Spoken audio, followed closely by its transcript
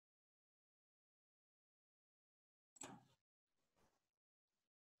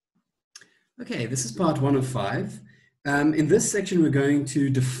Okay, this is part 1 of 5. In this section, we're going to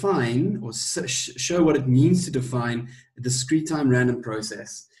define or show what it means to define a discrete time random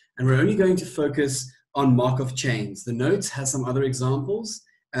process. And we're only going to focus on Markov chains. The notes has some other examples,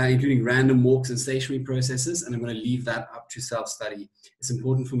 including random walks and stationary processes, and I'm going to leave that up to self-study. It's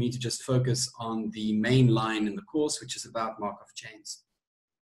important for me to just focus on the main line in the course, which is about Markov chains.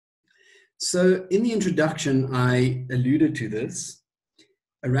 So in the introduction, I alluded to this.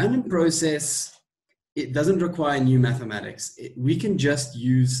 A random process, it doesn't require new mathematics. We can just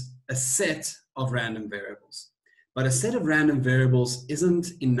use a set of random variables. But a set of random variables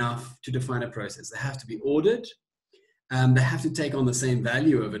isn't enough to define a process. They have to be ordered. They have to take on the same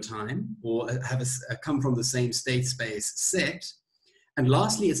value over time or have come from the same state space set. And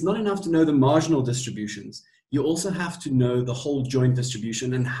lastly, it's not enough to know the marginal distributions. You also have to know the whole joint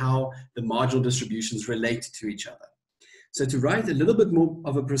distribution and how the marginal distributions relate to each other. So to write a little bit more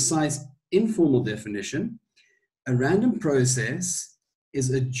of a precise informal definition, a random process is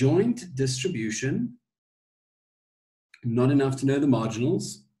a joint distribution, not enough to know the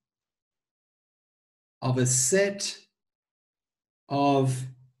marginals, of a set of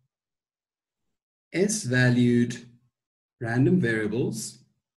S-valued random variables.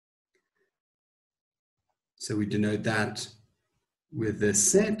 So we denote that with the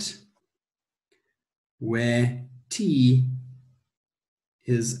set where T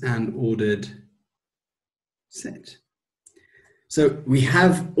is an ordered set. So we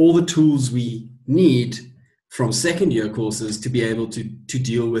have all the tools we need from second year courses to be able to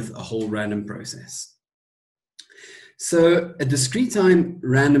deal with a whole random process. So a discrete time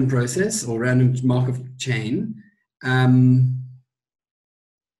random process or random Markov chain.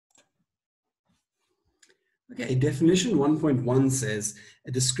 Okay, definition 1.1 says,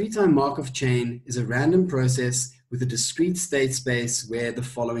 a discrete time Markov chain is a random process with a discrete state space where the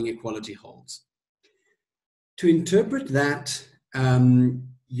following equality holds. To interpret that,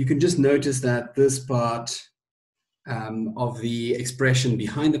 you can just notice that this part of the expression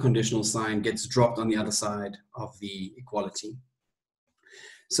behind the conditional sign gets dropped on the other side of the equality.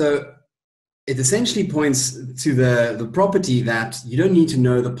 So it essentially points to the property that you don't need to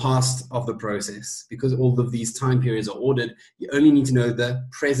know the past of the process because all of these time periods are ordered. You only need to know the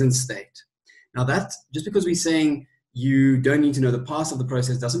present state. Now that, just because we're saying you don't need to know the past of the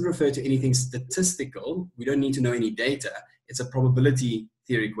process doesn't refer to anything statistical. We don't need to know any data. It's a probability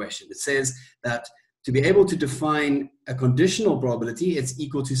theory question. It says that to be able to define a conditional probability, it's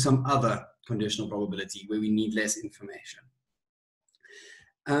equal to some other conditional probability where we need less information.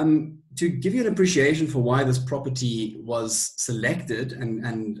 To give you an appreciation for why this property was selected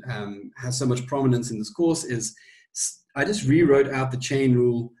and has so much prominence in this course is, I just rewrote out the chain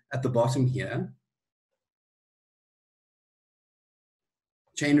rule at the bottom here.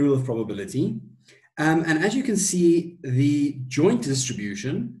 Chain rule of probability. And as you can see, the joint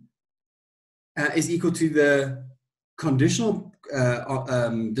distribution is equal to the conditional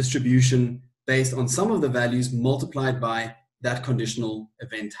distribution based on some of the values multiplied by that conditional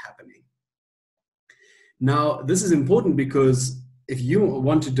event happening. Now, this is important because if you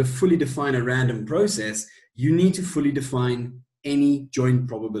want to fully define a random process, you need to fully define any joint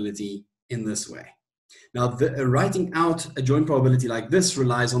probability in this way. Now, writing out a joint probability like this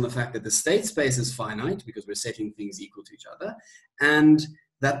relies on the fact that the state space is finite because we're setting things equal to each other, and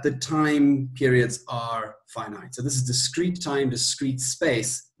that the time periods are finite. So this is discrete time, discrete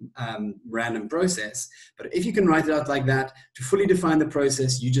space, random process. But if you can write it out like that, to fully define the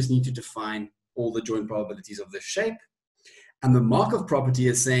process, you just need to define all the joint probabilities of this shape. And the Markov property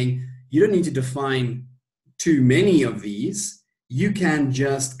is saying you don't need to define too many of these. You can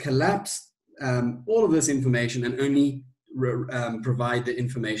just collapse all of this information and only provide the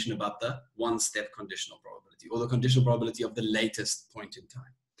information about the one-step conditional probability or the conditional probability of the latest point in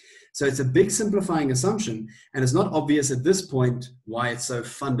time. So it's a big simplifying assumption, and it's not obvious at this point why it's so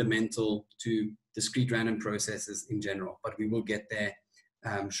fundamental to discrete random processes in general, but we will get there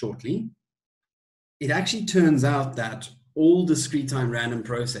shortly. It actually turns out that all discrete time random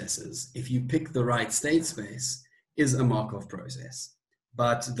processes, if you pick the right state space, is a Markov process.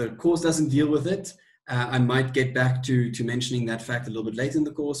 But the course doesn't deal with it. I might get back to mentioning that fact a little bit later in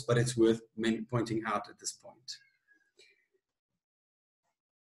the course, but it's worth pointing out at this point.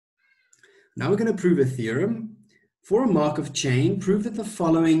 Now we're going to prove a theorem. For a Markov chain, prove that the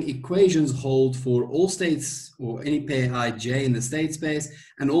following equations hold for all states or any pair ij in the state space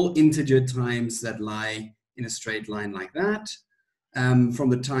and all integer times that lie in a straight line like that. From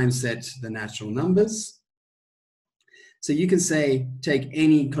the time set, the natural numbers. So you can say, take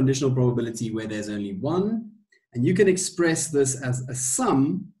any conditional probability where there's only one, and you can express this as a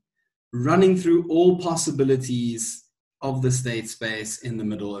sum running through all possibilities of the state space in the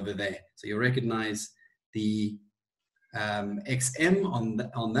middle over there. So you'll recognize the xm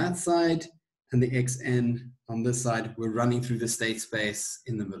on that side and the xn on this side. We're running through the state space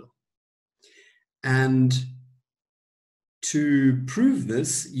in the middle. And to prove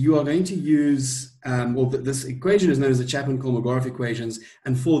this, you are going to use, this equation is known as the Chapman-Kolmogorov equations,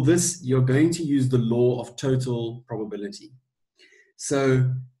 and for this, you're going to use the law of total probability.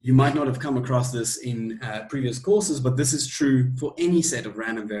 So you might not have come across this in previous courses, but this is true for any set of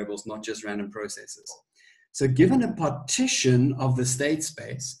random variables, not just random processes. So given a partition of the state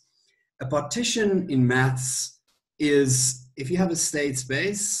space, a partition in maths is, if you have a state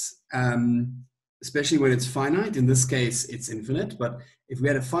space, especially when it's finite, in this case, it's infinite, but if we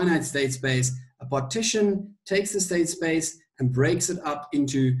had a finite state space, a partition takes the state space and breaks it up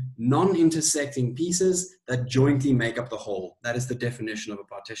into non-intersecting pieces that jointly make up the whole. That is the definition of a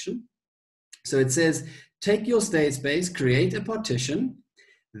partition. So it says, take your state space, create a partition,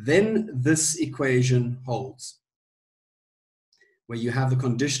 then this equation holds, where you have the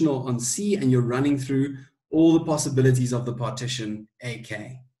conditional on C and you're running through all the possibilities of the partition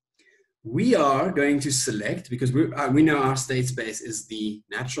AK. We are going to select, because we know our state space is the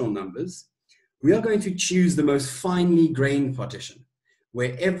natural numbers, we are going to choose the most finely grained partition,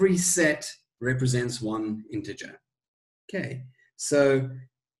 where every set represents one integer. Okay, so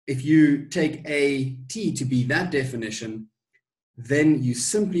if you take AT to be that definition, then you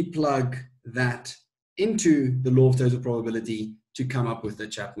simply plug that into the law of total probability to come up with the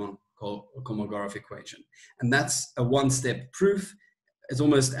Chapman-Kolmogorov equation. And that's a one-step proof. It's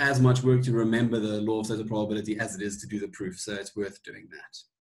almost as much work to remember the law of total probability as it is to do the proof, so it's worth doing that.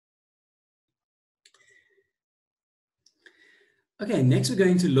 Okay, next we're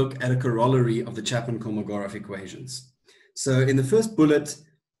going to look at a corollary of the Chapman-Kolmogorov equations. So in the first bullet,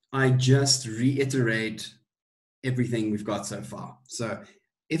 I just reiterate everything we've got so far. So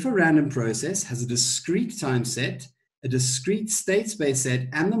if a random process has a discrete time set, a discrete state space set,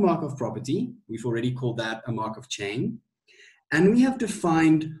 and the Markov property, we've already called that a Markov chain, and we have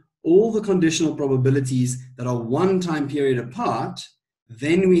defined all the conditional probabilities that are one time period apart,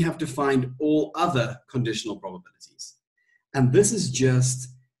 then we have defined all other conditional probabilities. And this is just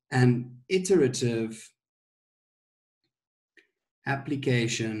an iterative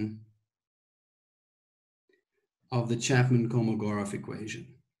application of the Chapman-Kolmogorov equation.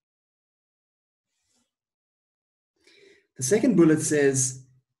 The second bullet says,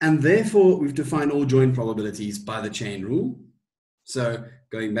 and therefore we've defined all joint probabilities by the chain rule. So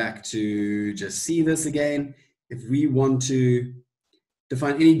going back to just see this again, if we want to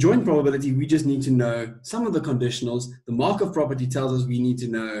define any joint probability, we just need to know some of the conditionals. The Markov property tells us we need to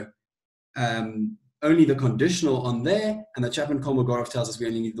know only the conditional on there, and the Chapman-Kolmogorov tells us we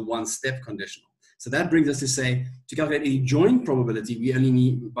only need the one-step conditional. So that brings us to say, to calculate any joint probability, we only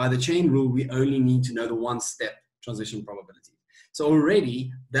need, by the chain rule, we only need to know the one-step transition probability. So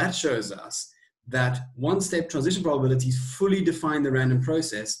already that shows us that one-step transition probabilities fully define the random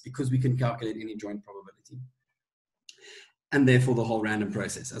process because we can calculate any joint probability. And therefore the whole random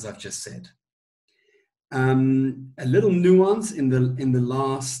process, as I've just said. A little nuance in the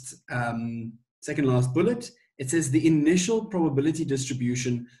last, second last bullet, it says the initial probability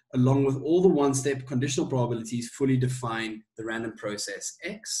distribution along with all the one-step conditional probabilities fully define the random process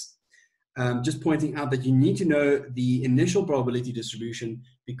X. Just pointing out that you need to know the initial probability distribution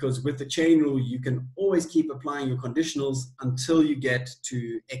because with the chain rule, you can always keep applying your conditionals until you get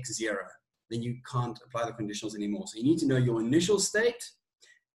to X0. Then you can't apply the conditionals anymore. So you need to know your initial state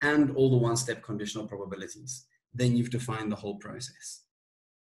and all the one-step conditional probabilities. Then you've defined the whole process.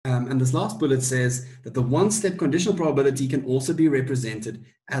 And this last bullet says that the one-step conditional probability can also be represented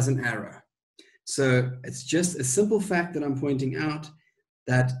as an arrow. So it's just a simple fact that I'm pointing out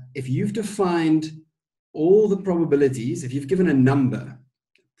that if you've defined all the probabilities, if you've given a number,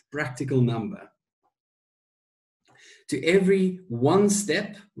 practical number, to every one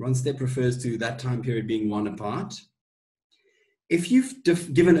step refers to that time period being one apart. If you've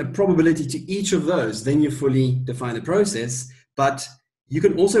given a probability to each of those, then you fully define the process, but you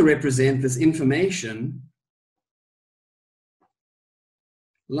can also represent this information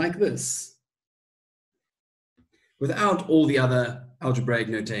like this, without all the other algebraic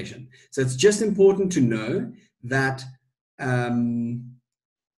notation. So it's just important to know that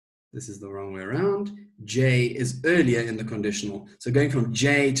this is the wrong way around. J is earlier in the conditional. So going from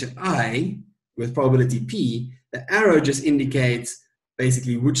J to I with probability P, the arrow just indicates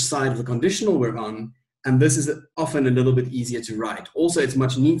basically which side of the conditional we're on. And this is often a little bit easier to write. Also, it's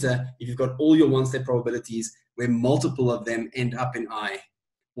much neater if you've got all your one-step probabilities where multiple of them end up in I,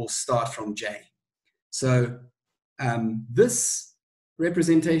 or start from J. So this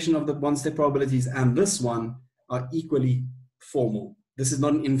representation of the one-step probabilities and this one are equally formal. This is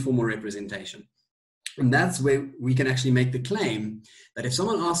not an informal representation. And that's where we can actually make the claim that if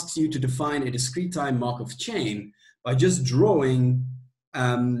someone asks you to define a discrete time Markov chain by just drawing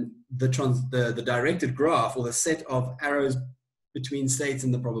the directed graph or the set of arrows between states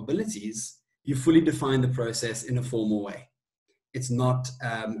and the probabilities, you fully define the process in a formal way. It's not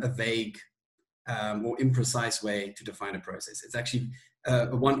a vague or imprecise way to define a process. It's actually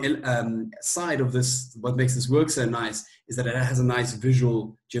one side of this, what makes this work so nice is that it has a nice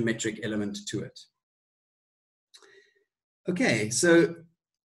visual geometric element to it. Okay, so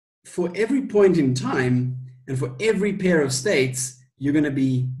for every point in time and for every pair of states, you're going to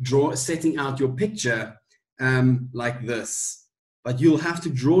be setting out your picture like this. But you'll have to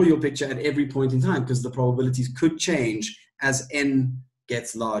draw your picture at every point in time because the probabilities could change as n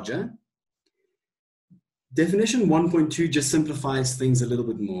gets larger. Definition 1.2 just simplifies things a little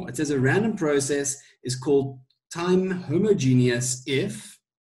bit more. It says a random process is called time homogeneous if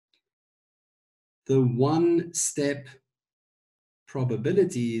the one-step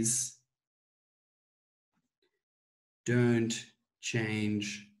probabilities don't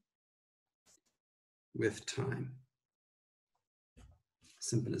change with time.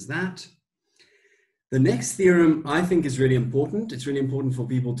 Simple as that. The next theorem I think is really important. It's really important for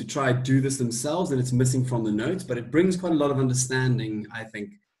people to try to do this themselves, and it's missing from the notes, but it brings quite a lot of understanding, I think,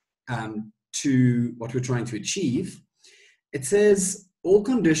 to what we're trying to achieve. It says all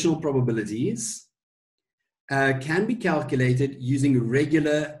conditional probabilities can be calculated using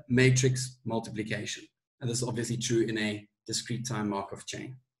regular matrix multiplication. And this is obviously true in a discrete time Markov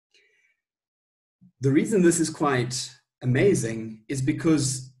chain. The reason this is quite amazing is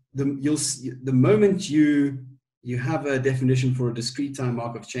because the moment you have a definition for a discrete time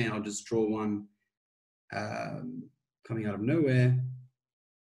Markov chain, I'll just draw one coming out of nowhere.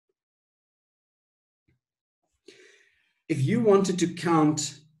 If you wanted to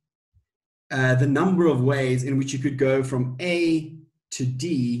count the number of ways in which you could go from A to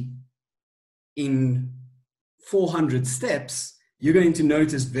D in 400 steps, you're going to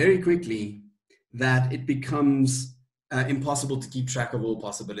notice very quickly that it becomes impossible to keep track of all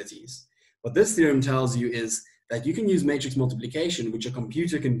possibilities. What this theorem tells you is that you can use matrix multiplication, which a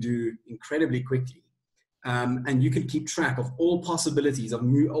computer can do incredibly quickly. And you can keep track of all possibilities, of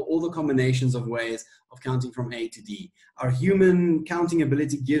all the combinations of ways of counting from A to D. Our human counting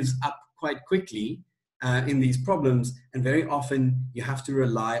ability gives up quite quickly in these problems, and very often you have to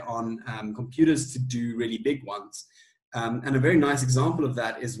rely on computers to do really big ones. And a very nice example of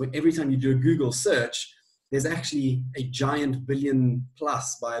that is every time you do a Google search, there's actually a giant billion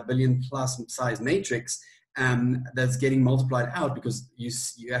plus by a billion plus size matrix that's getting multiplied out because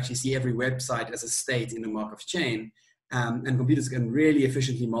you actually see every website as a state in the Markov chain, and computers can really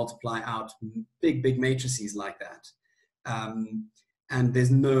efficiently multiply out big matrices like that. And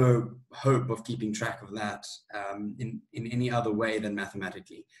there's no hope of keeping track of that in any other way than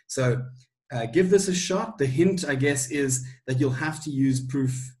mathematically. So give this a shot. The hint, I guess, is that you'll have to use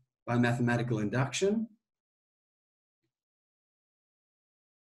proof by mathematical induction.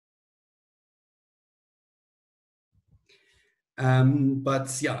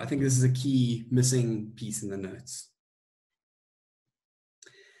 But yeah, I think this is a key missing piece in the notes.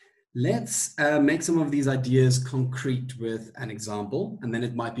 Let's make some of these ideas concrete with an example, and then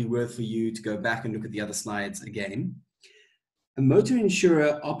it might be worth for you to go back and look at the other slides again. A motor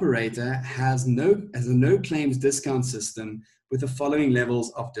insurer operator has a no claims discount system with the following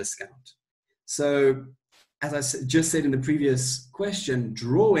levels of discount. So as I just said in the previous question,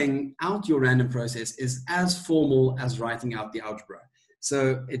 drawing out your random process is as formal as writing out the algebra.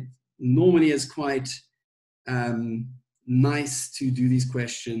 So it normally is quite nice to do these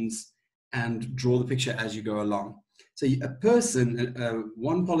questions and draw the picture as you go along. So a person,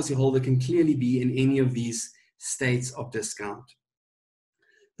 one policyholder can clearly be in any of these states of discount.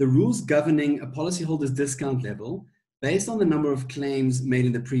 The rules governing a policyholder's discount level based on the number of claims made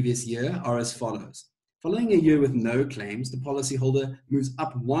in the previous year are as follows. Following a year with no claims, the policyholder moves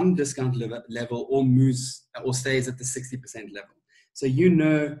up one discount level or stays at the 60% level. So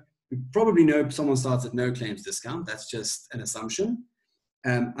you probably know someone starts at no claims discount. That's just an assumption.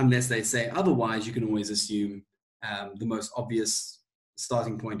 Unless they say otherwise, you can always assume the most obvious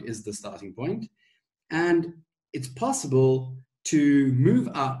starting point is the starting point. And it's possible to move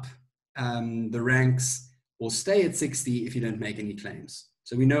up the ranks or stay at 60 if you don't make any claims.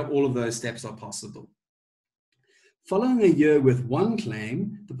 So we know all of those steps are possible. Following a year with one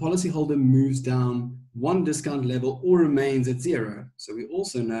claim, the policyholder moves down one discount level or remains at 0. So we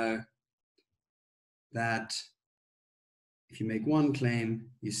also know that if you make one claim,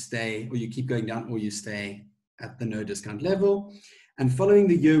 you stay, or you keep going down, or you stay at the no discount level. And following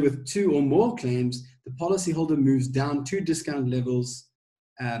the year with 2 or more claims, the policyholder moves down 2 discount levels,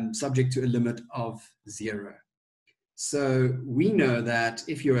 subject to a limit of 0. So we know that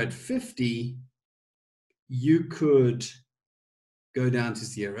if you're at 50, you could go down to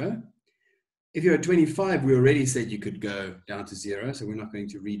 0. If you're at 25, we already said you could go down to 0, so we're not going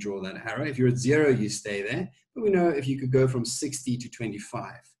to redraw that arrow. If you're at 0, you stay there. But we know if you could go from 60 to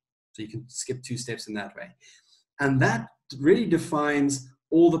 25. So you can skip 2 steps in that way. And that really defines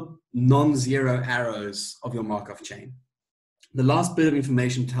all the non-zero arrows of your Markov chain. The last bit of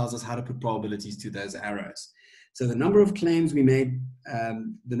information tells us how to put probabilities to those arrows. So the number of claims we made,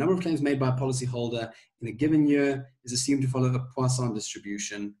 the number of claims made by a policyholder in a given year is assumed to follow a Poisson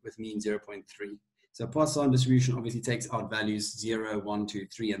distribution with mean 0.3. So Poisson distribution obviously takes out values 0, 1, 2,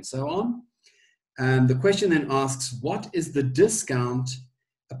 3, and so on. The question then asks, what is the discount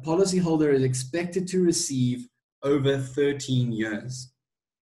a policyholder is expected to receive over 13 years?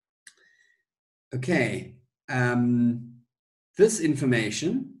 Okay, this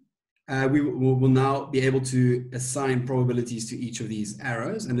information, we will now be able to assign probabilities to each of these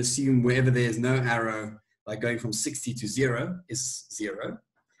arrows and assume wherever there's no arrow, like going from 60 to 0 is 0.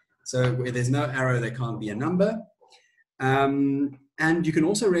 So where there's no arrow, there can't be a number. And you can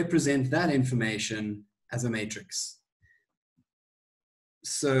also represent that information as a matrix.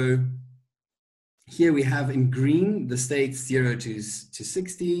 So here we have in green the states 0 to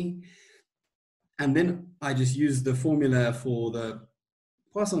 60. And then I just use the formula for the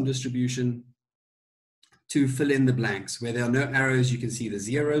Poisson distribution to fill in the blanks. Where there are no arrows, you can see the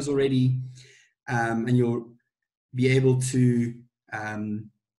zeros already. And you'll be able to,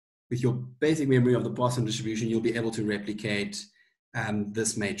 with your basic memory of the Poisson distribution, you'll be able to replicate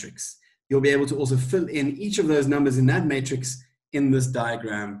this matrix. You'll be able to also fill in each of those numbers in that matrix in this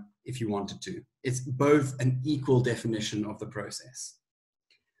diagram if you wanted to. It's both an equal definition of the process.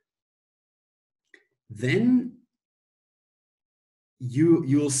 Then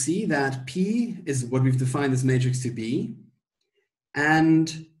you'll see that P is what we've defined this matrix to be.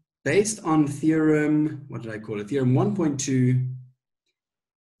 And based on theorem, what did I call it? Theorem 1.2,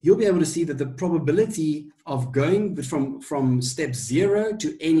 you'll be able to see that the probability of going from step 0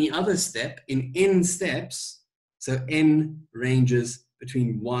 to any other step in n steps, so n ranges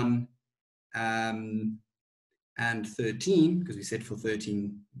between 1 and 13, because we said for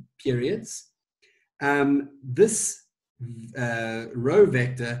 13 periods, this row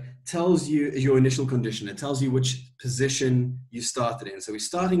vector tells you your initial condition. It tells you which position you started in. So we're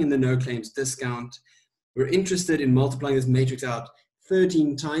starting in the no claims discount. We're interested in multiplying this matrix out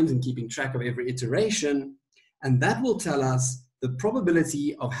 13 times and keeping track of every iteration. And that will tell us the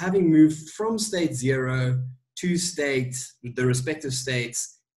probability of having moved from state 0 to the respective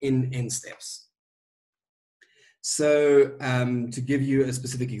states in n steps. So to give you a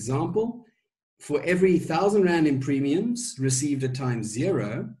specific example, for every 1,000 Rand in premiums received at time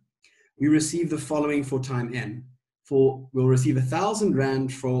 0, we receive the following for time n. We'll receive 1,000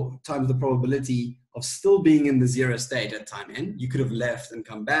 Rand for times the probability of still being in the 0 state at time n. You could have left and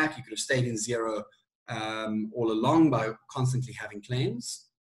come back. You could have stayed in 0 all along by constantly having claims.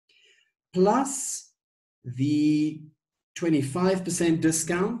 Plus the 25%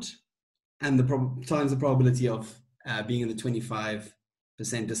 discount and times the probability of being in the 25%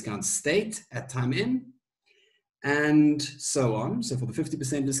 discount state at time n, and so on. So for the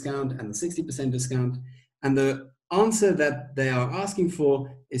 50% discount and the 60% discount. And the answer that they are asking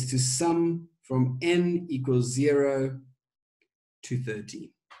for is to sum from n equals 0 to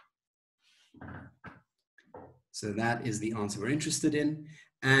 13. So that is the answer we're interested in.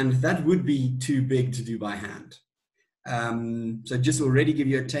 And that would be too big to do by hand. So just already give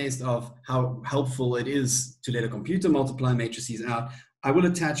you a taste of how helpful it is to let a computer multiply matrices out. I will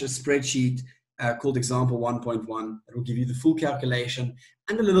attach a spreadsheet called example 1.1 that will give you the full calculation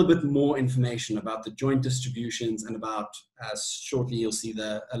and a little bit more information about the joint distributions, and about shortly you'll see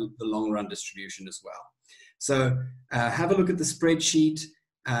the long run distribution as well. So have a look at the spreadsheet.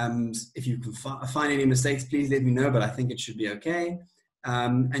 If you can find any mistakes, please let me know, but I think it should be okay.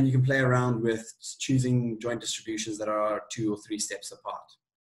 And you can play around with choosing joint distributions that are 2 or 3 steps apart.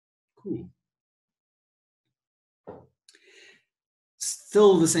 Cool.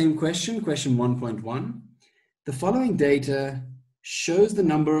 Still the same question, question 1.1. The following data shows the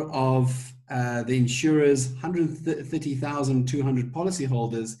number of the insurer's 130,200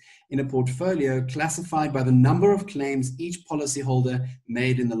 policyholders in a portfolio classified by the number of claims each policyholder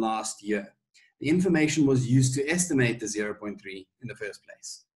made in the last year. the information was used to estimate the 0.3 in the first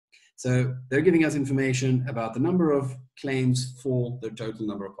place. So they're giving us information about the number of claims for the total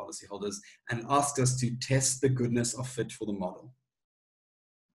number of policyholders and asked us to test the goodness of fit for the model.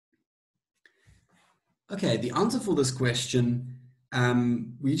 Okay, the answer for this question,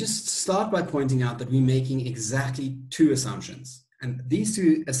 we just start by pointing out that we're making exactly two assumptions. And these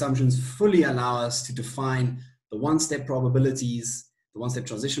two assumptions fully allow us to define the one-step probabilities, the one-step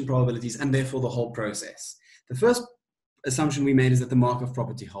transition probabilities, and therefore the whole process. The first assumption we made is that the Markov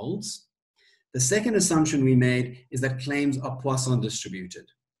property holds. The second assumption we made is that claims are Poisson distributed.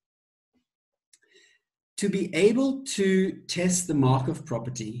 To be able to test the Markov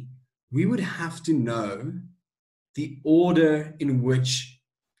property, we would have to know the order in which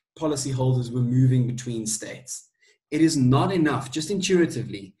policyholders were moving between states. It is not enough, just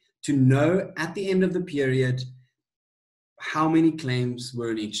intuitively, to know at the end of the period how many claims were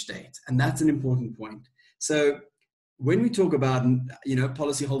in each state. And that's an important point. So when we talk about,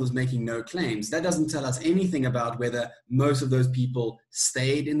 policyholders making no claims, that doesn't tell us anything about whether most of those people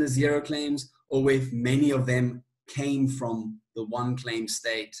stayed in the zero claims or if many of them came from the one claim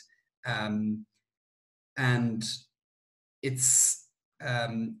state. And it's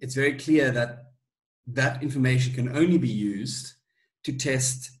very clear that that information can only be used to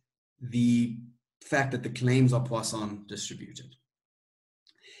test the fact that the claims are Poisson distributed.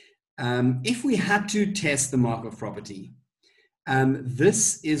 If we had to test the Markov property,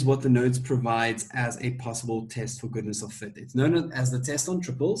 this is what the notes provides as a possible test for goodness of fit. It's known as the test on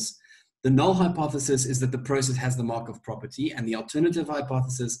triples. The null hypothesis is that the process has the Markov property, and the alternative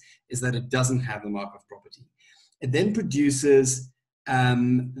hypothesis is that it doesn't have the Markov property. It then produces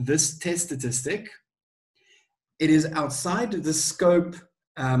this test statistic. It is outside the scope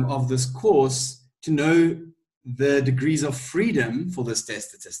of this course to know the degrees of freedom for this test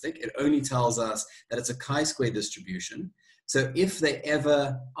statistic. It only tells us that it's a chi-square distribution. So if they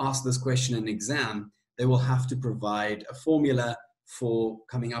ever ask this question in an exam, they will have to provide a formula for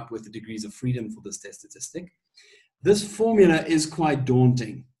coming up with the degrees of freedom for this test statistic. This formula is quite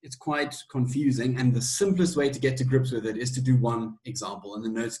daunting. It's quite confusing, and the simplest way to get to grips with it is to do one example, and the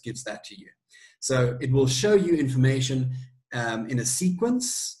notes gives that to you. So it will show you information in a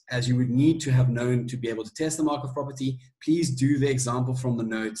sequence, as you would need to have known to be able to test the Markov property. Please do the example from the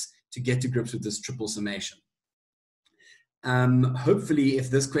notes to get to grips with this triple summation. Hopefully, if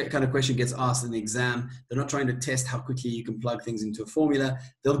this kind of question gets asked in the exam, they're not trying to test how quickly you can plug things into a formula.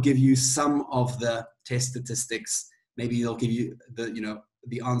 They'll give you some of the test statistics. Maybe they'll give you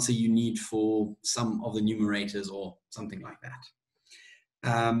the answer you need for some of the numerators or something like that.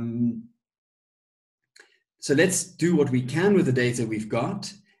 So let's do what we can with the data we've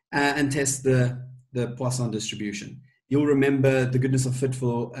got and test the Poisson distribution. You'll remember the goodness of fit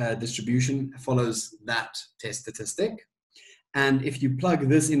for distribution follows that test statistic. And if you plug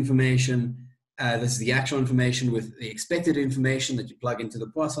this information, this is the actual information with the expected information that you plug into the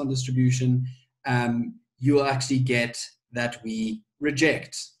Poisson distribution, you will actually get that we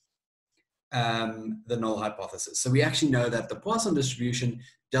reject the null hypothesis. So we actually know that the Poisson distribution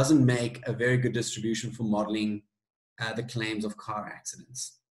doesn't make a very good distribution for modeling the claims of car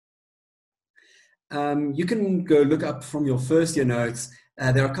accidents. You can go look up from your first year notes.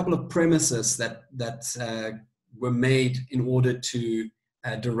 There are a couple of premises that were made in order to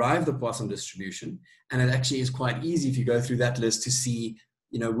derive the Poisson distribution. And it actually is quite easy if you go through that list to see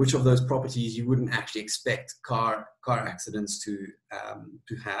which of those properties you wouldn't actually expect car accidents to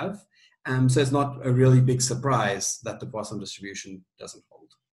have. So it's not a really big surprise that the Poisson distribution doesn't hold.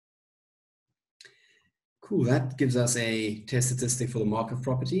 Cool, that gives us a test statistic for the Markov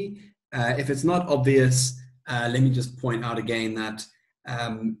property. If it's not obvious, let me just point out again that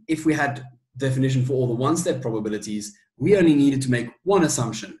if we had definition for all the one-step probabilities, we only needed to make one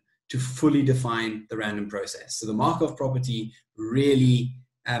assumption to fully define the random process. So the Markov property really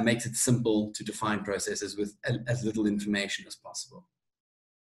makes it simple to define processes with as little information as possible.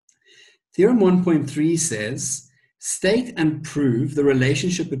 Theorem 1.3 says, state and prove the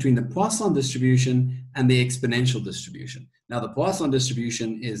relationship between the Poisson distribution and the exponential distribution. Now, the Poisson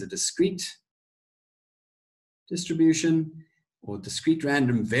distribution is a discrete distribution or discrete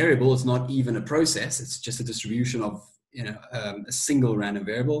random variable. It's not even a process. It's just a distribution of a single random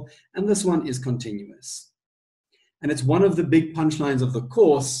variable. And this one is continuous. And it's one of the big punchlines of the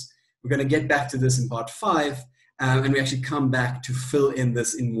course. We're going to get back to this in part 5. And we actually come back to fill in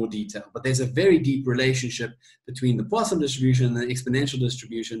this in more detail. But there's a very deep relationship between the Poisson distribution and the exponential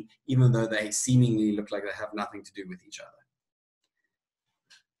distribution, even though they seemingly look like they have nothing to do with each other.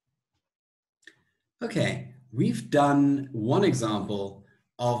 Okay, we've done one example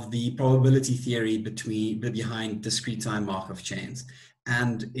of the probability theory behind discrete time Markov chains.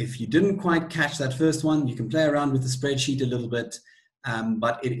 And if you didn't quite catch that first one, you can play around with the spreadsheet a little bit,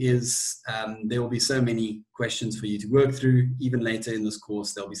 but it is, there will be so many questions for you to work through. Even later in this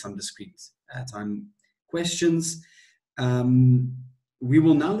course, there'll be some discrete time questions. We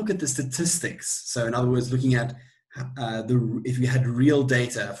will now look at the statistics. So in other words, looking at if you had real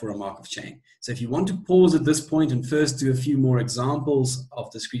data for a Markov chain. So if you want to pause at this point and first do a few more examples of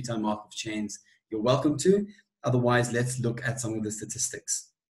discrete time Markov chains, you're welcome to. Otherwise, let's look at some of the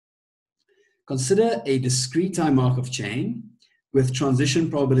statistics. Consider a discrete time Markov chain with transition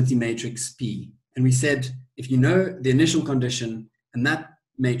probability matrix P. And we said, if you know the initial condition and that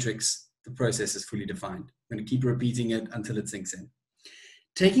matrix, the process is fully defined. I'm going to keep repeating it until it sinks in.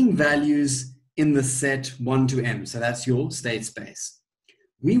 Taking values in the set 1 to m, so that's your state space.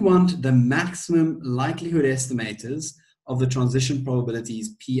 We want the maximum likelihood estimators of the transition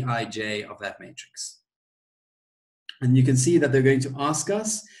probabilities Pij of that matrix. And you can see that they're going to ask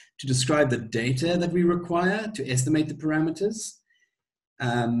us to describe the data that we require to estimate the parameters,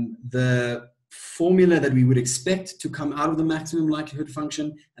 the formula that we would expect to come out of the maximum likelihood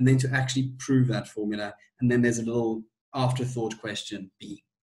function, and then to actually prove that formula. And then there's a little afterthought question B.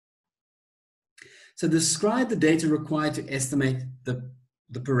 So describe the data required to estimate the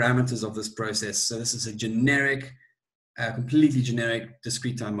parameters of this process. So this is a generic, completely generic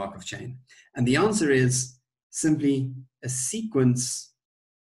discrete time Markov chain. And the answer is simply a sequence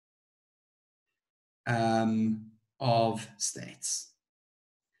of states.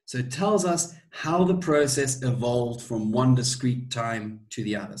 So it tells us how the process evolved from one discrete time to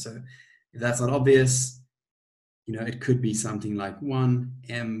the other. So if that's not obvious, you know, it could be something like 1,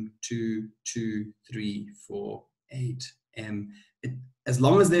 m, 2, 2, 3, 4, 8, m. As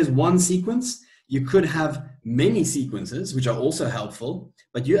long as there's one sequence, you could have many sequences, which are also helpful,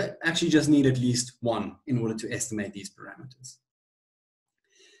 but you actually just need at least one in order to estimate these parameters.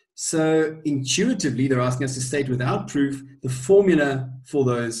 So intuitively, they're asking us to state without proof the formula for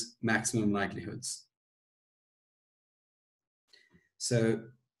those maximum likelihoods. So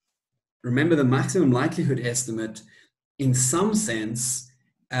remember, the maximum likelihood estimate, in some sense,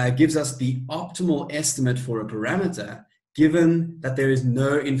 gives us the optimal estimate for a parameter, given that there is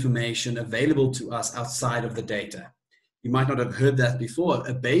no information available to us outside of the data. You might not have heard that before.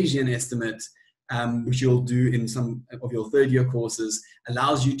 A Bayesian estimate, which you'll do in some of your third-year courses,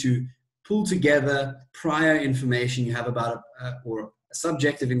 allows you to pull together prior information you have about, or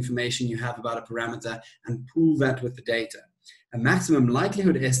subjective information you have about a parameter, and pool that with the data. A maximum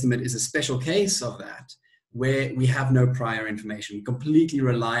likelihood estimate is a special case of that, where we have no prior information. We completely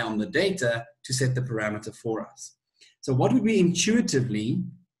rely on the data to set the parameter for us. So what would we intuitively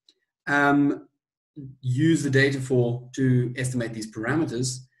use the data for to estimate these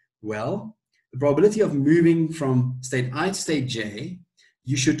parameters? Well, the probability of moving from state I to state j,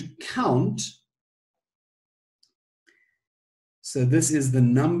 you should count. So this is the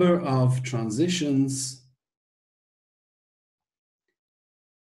number of transitions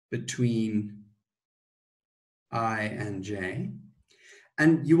between I and j.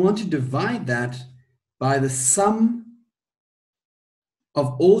 And you want to divide that by the sum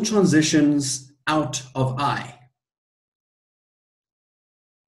of all transitions out of I.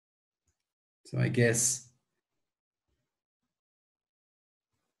 So I guess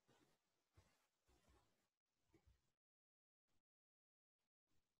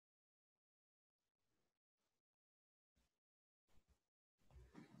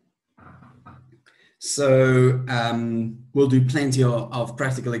so we'll do plenty of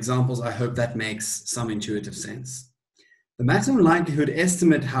practical examples. I hope that makes some intuitive sense. The maximum likelihood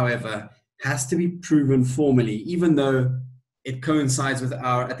estimate, however, has to be proven formally, even though it coincides with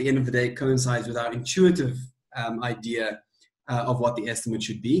our, at the end of the day, it coincides with our intuitive idea of what the estimate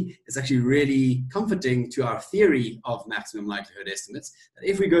should be. It's actually really comforting to our theory of maximum likelihood estimates that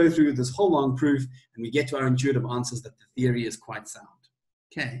if we go through this whole long proof and we get to our intuitive answers, that the theory is quite sound.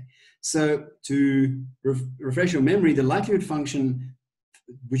 Okay, so to refresh your memory, the likelihood function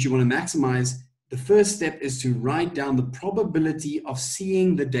which you want to maximize, the first step is to write down the probability of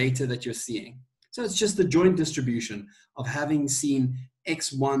seeing the data that you're seeing. So it's just the joint distribution of having seen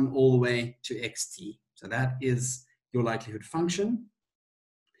x1 all the way to xt. So that is your likelihood function.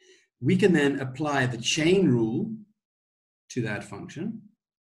 We can then apply the chain rule to that function,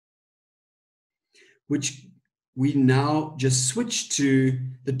 which we now just switch to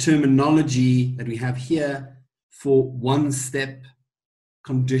the terminology that we have here for one-step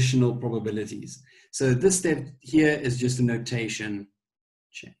conditional probabilities. So this step here is just a notation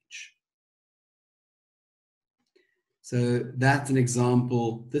change. So that's an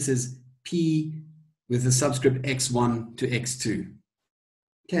example. This is P with the subscript x1 to x2.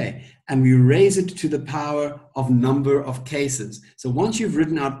 Okay, and we raise it to the power of number of cases. So once you've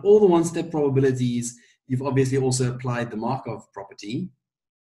written out all the one-step probabilities, you've obviously also applied the Markov property.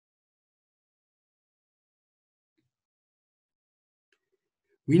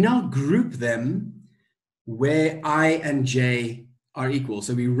 We now group them where I and j are equal.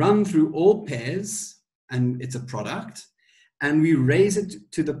 So we run through all pairs, and it's a product, and we raise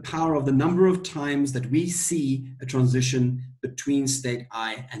it to the power of the number of times that we see a transition between state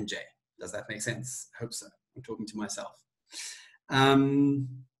I and j. Does that make sense? I hope so. I'm talking to myself.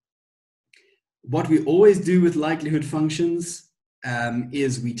 What we always do with likelihood functions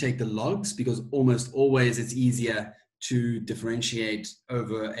is we take the logs, because almost always it's easier to differentiate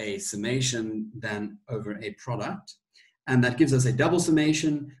over a summation than over a product. And that gives us a double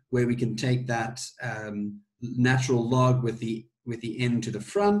summation where we can take that natural log with the n to the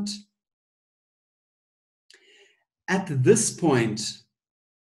front. At this point,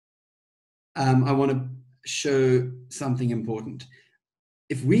 I want to show something important.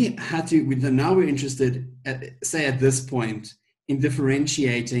 If we had to, now we're interested, say at this point, in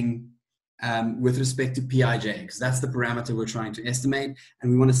differentiating with respect to Pij, because that's the parameter we're trying to estimate,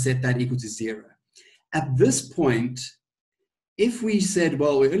 and we want to set that equal to 0. At this point, if we said,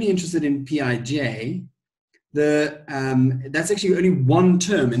 well, we're only interested in Pij, that's actually only one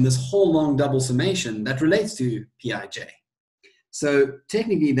term in this whole long double summation that relates to Pij. So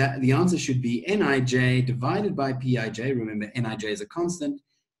technically, the answer should be Nij divided by Pij, remember Nij is a constant,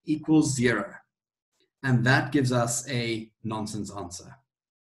 equals 0. And that gives us a nonsense answer.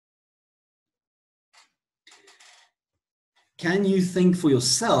 Can you think for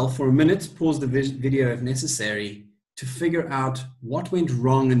yourself for a minute, pause the video if necessary, to figure out what went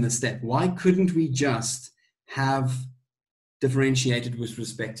wrong in the step? Why couldn't we just have differentiated with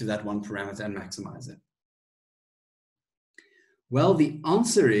respect to that one parameter and maximize it? Well, the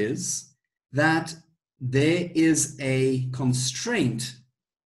answer is that there is a constraint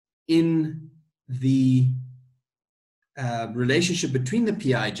in the relationship between the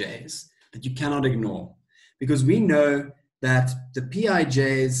Pijs that you cannot ignore, because we know that the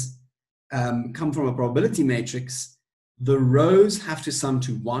Pijs come from a probability matrix. The rows have to sum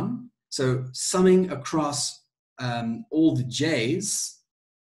to 1. So summing across all the j's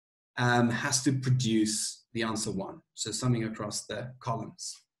has to produce the answer 1. So summing across the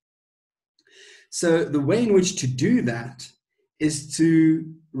columns. So the way in which to do that is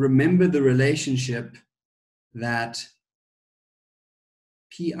to remember the relationship that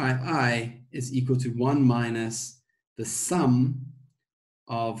Pii is equal to 1 minus the sum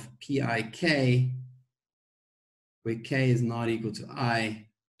of Pik, where k is not equal to I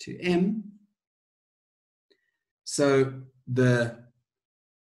to m. So the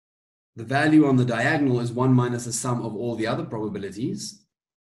value on the diagonal is 1 minus the sum of all the other probabilities.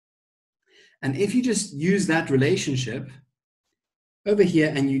 And if you just use that relationship over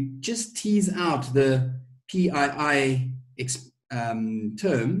here and you just tease out the Pii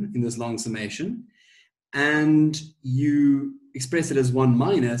term in this long summation, and you express it as 1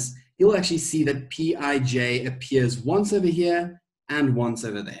 minus, you'll actually see that Pij appears once over here and once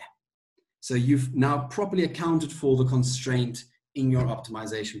over there. So you've now properly accounted for the constraint in your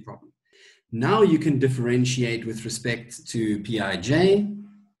optimization problem. Now you can differentiate with respect to Pij.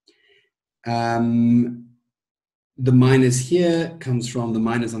 The minus here comes from the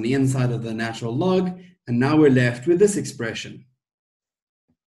minus on the inside of the natural log, and now we're left with this expression.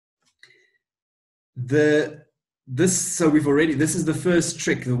 So this is the first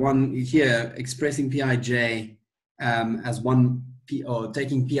trick, the one here, expressing Pij as one, or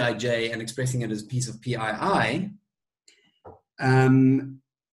taking Pij and expressing it as a piece of Pii.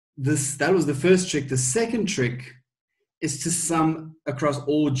 That was the first trick. The second trick is to sum across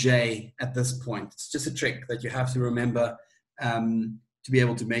all j at this point. It's just a trick that you have to remember to be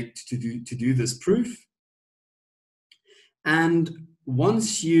able to do this proof. And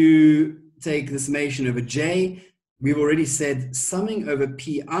once you take the summation over j, we've already said summing over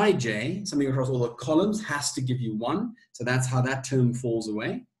Pij, summing across all the columns, has to give you 1. So that's how that term falls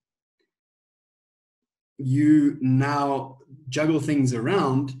away. You now juggle things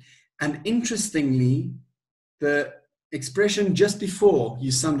around, and interestingly, the expression just before you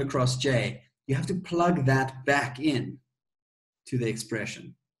summed across j, you have to plug that back in to the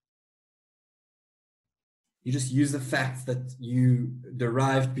expression. You just use the fact that you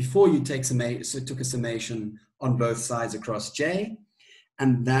derived before you took a summation on both sides across j,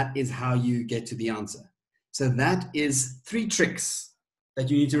 and that is how you get to the answer. So that is 3 tricks that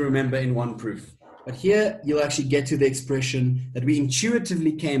you need to remember in one proof. But here you'll actually get to the expression that we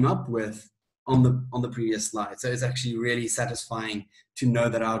intuitively came up with on the previous slide. So it's actually really satisfying to know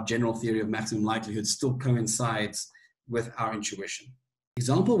that our general theory of maximum likelihood still coincides with our intuition.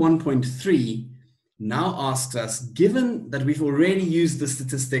 Example 1.3 now asks us, given that we've already used the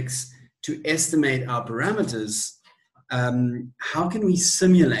statistics to estimate our parameters, how can we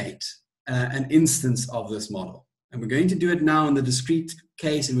simulate an instance of this model? And we're going to do it now in the discrete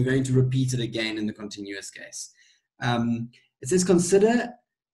case, and we're going to repeat it again in the continuous case. It says, consider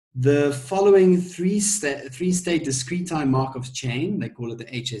the following three-state discrete time Markov chain. They call it the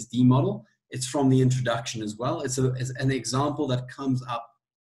HSD model. It's from the introduction as well. It's an example that comes up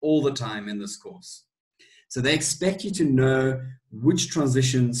all the time in this course. So they expect you to know which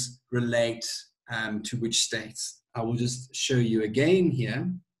transitions relate to which states. I will just show you again here.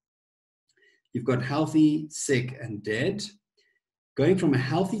 You've got healthy, sick, and dead. Going from a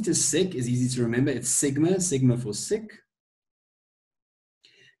healthy to sick is easy to remember. It's sigma, sigma for sick.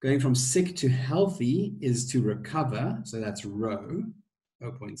 Going from sick to healthy is to recover. So that's rho,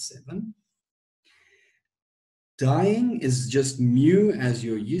 0.7. Dying is just mu as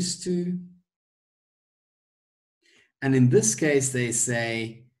you're used to. And in this case, they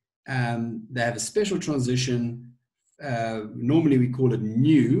say they have a special transition. Normally we call it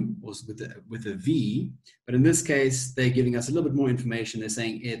nu, or with a V, but in this case, they're giving us a little bit more information. They're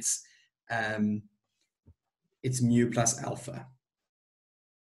saying it's mu plus alpha.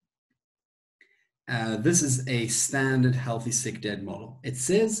 This is a standard healthy, sick, dead model. It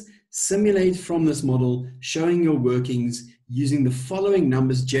says, simulate from this model, showing your workings using the following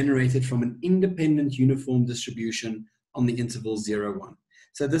numbers generated from an independent uniform distribution on the interval 0, 1.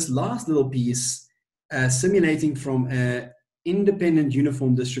 So this last little piece, simulating from an independent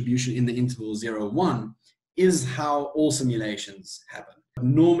uniform distribution in the interval 0, 1, is how all simulations happen.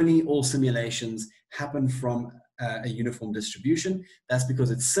 Normally, all simulations happen from a uniform distribution. That's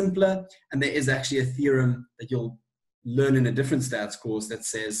because it's simpler, and there is actually a theorem that you'll learn in a different stats course that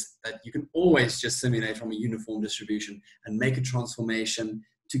says that you can always just simulate from a uniform distribution and make a transformation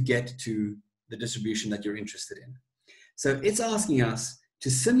to get to the distribution that you're interested in. So it's asking us to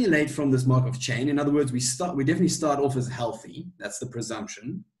simulate from this Markov chain. In other words, we definitely start off as healthy. That's the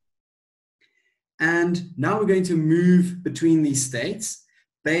presumption. And now we're going to move between these states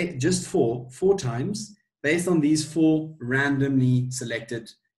just four times based on these 4 randomly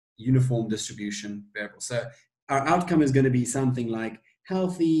selected uniform distribution variables. So our outcome is going to be something like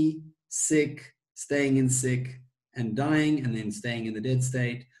healthy, sick, staying in sick, and dying, and then staying in the dead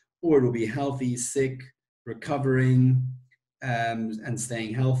state. Or it will be healthy, sick, recovering, and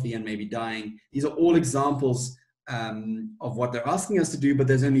staying healthy, and maybe dying. These are all examples of what they're asking us to do, but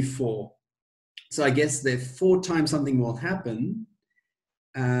there's only 4. So I guess that 4 times something will happen,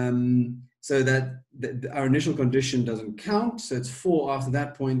 so that our initial condition doesn't count. So it's 4 after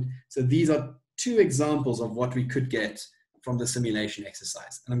that point. So these are 2 examples of what we could get from the simulation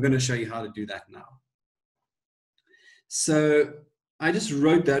exercise. And I'm going to show you how to do that now. So I just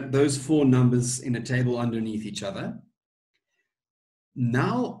wrote those 4 numbers in a table underneath each other.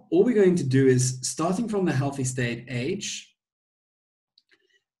 Now, all we're going to do is, starting from the healthy state H,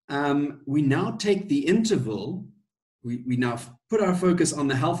 we now take the interval. We now put our focus on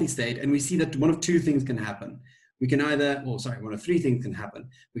the healthy state, and we see that one of 2 things can happen. We can either, one of 3 things can happen.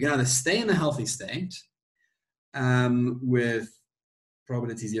 We can either stay in the healthy state with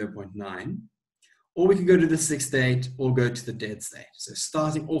probability 0.9, or we can go to the sick state or go to the dead state. So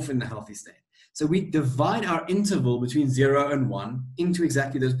starting off in the healthy state. So we divide our interval between 0 and 1 into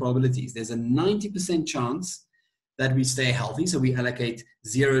exactly those probabilities. There's a 90% chance that we stay healthy. So we allocate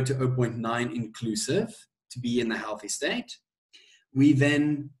 0 to 0.9 inclusive to be in the healthy state. We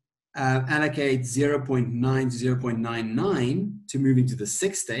then allocate 0.9 to 0.99 to move into the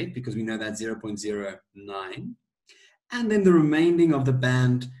sick state, because we know that's 0.09. And then the remaining of the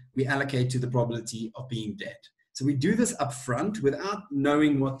band we allocate to the probability of being dead. So we do this up front without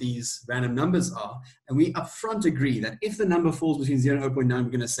knowing what these random numbers are. And we up front agree that if the number falls between 0 and 0.9, we're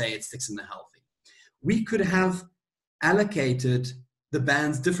going to say it sticks in the healthy. We could have allocated the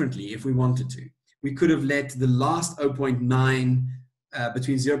bands differently if we wanted to. We could have let the last 0.9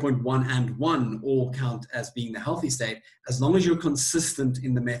 between 0.1 and 1 all count as being the healthy state, as long as you're consistent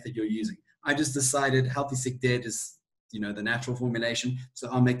in the method you're using. I just decided healthy, sick, dead is the natural formulation. So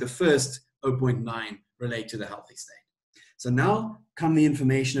I'll make the first 0.9 relate to the healthy state. So now come the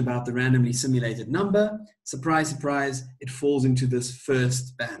information about the randomly simulated number. Surprise, surprise, it falls into this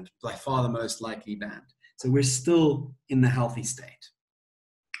first band, by far the most likely band. So we're still in the healthy state.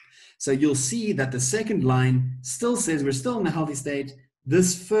 So you'll see that the second line still says we're still in the healthy state.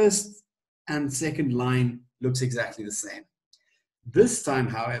 This first and second line looks exactly the same. This time,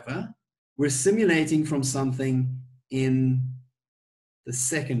 however, we're simulating from something in the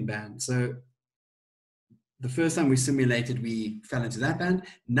second band. So the first time we simulated, we fell into that band.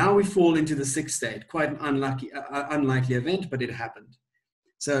 Now we fall into the sixth state. Quite an unlikely event, but it happened.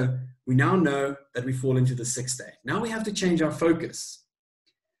 So we now know that we fall into the sixth state. Now we have to change our focus.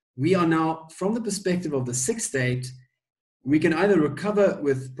 We are now, from the perspective of the sixth state, we can either recover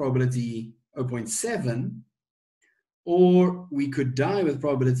with probability 0.7, or we could die with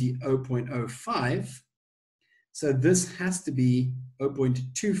probability 0.05. So this has to be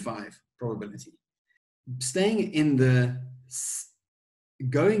 0.25 probability. Staying in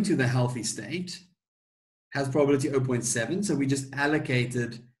going to the healthy state has probability 0.7. So we just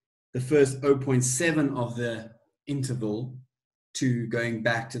allocated the first 0.7 of the interval to going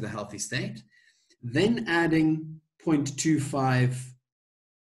back to the healthy state, then adding 0.25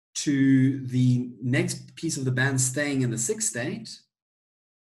 to the next piece of the band staying in the sixth state.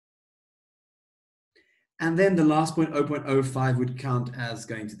 And then the last point, 0.05, would count as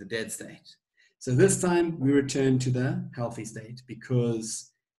going to the dead state. So this time we return to the healthy state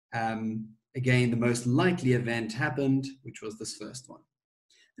because, again, the most likely event happened, which was this first one.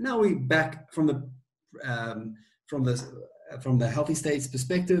 And now we back from the healthy state's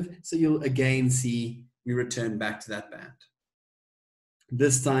perspective. So you'll again see we return back to that band.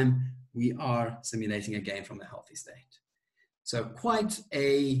 This time we are simulating again from the healthy state. So quite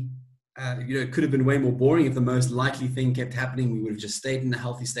a, it could have been way more boring if the most likely thing kept happening. We would have just stayed in the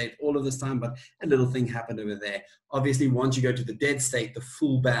healthy state all of this time, but a little thing happened over there. Obviously, once you go to the dead state, the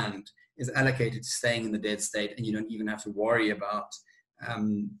full band is allocated to staying in the dead state, and you don't even have to worry about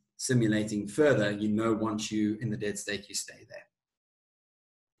simulating further. You know, once you're in the dead state, you stay there.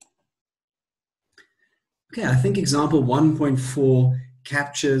 Okay, I think example 1.4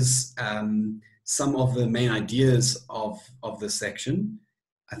 captures some of the main ideas of this section.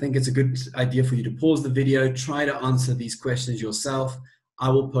 I think it's a good idea for you to pause the video, try to answer these questions yourself. I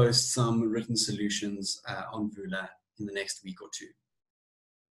will post some written solutions on Vula in the next week or two.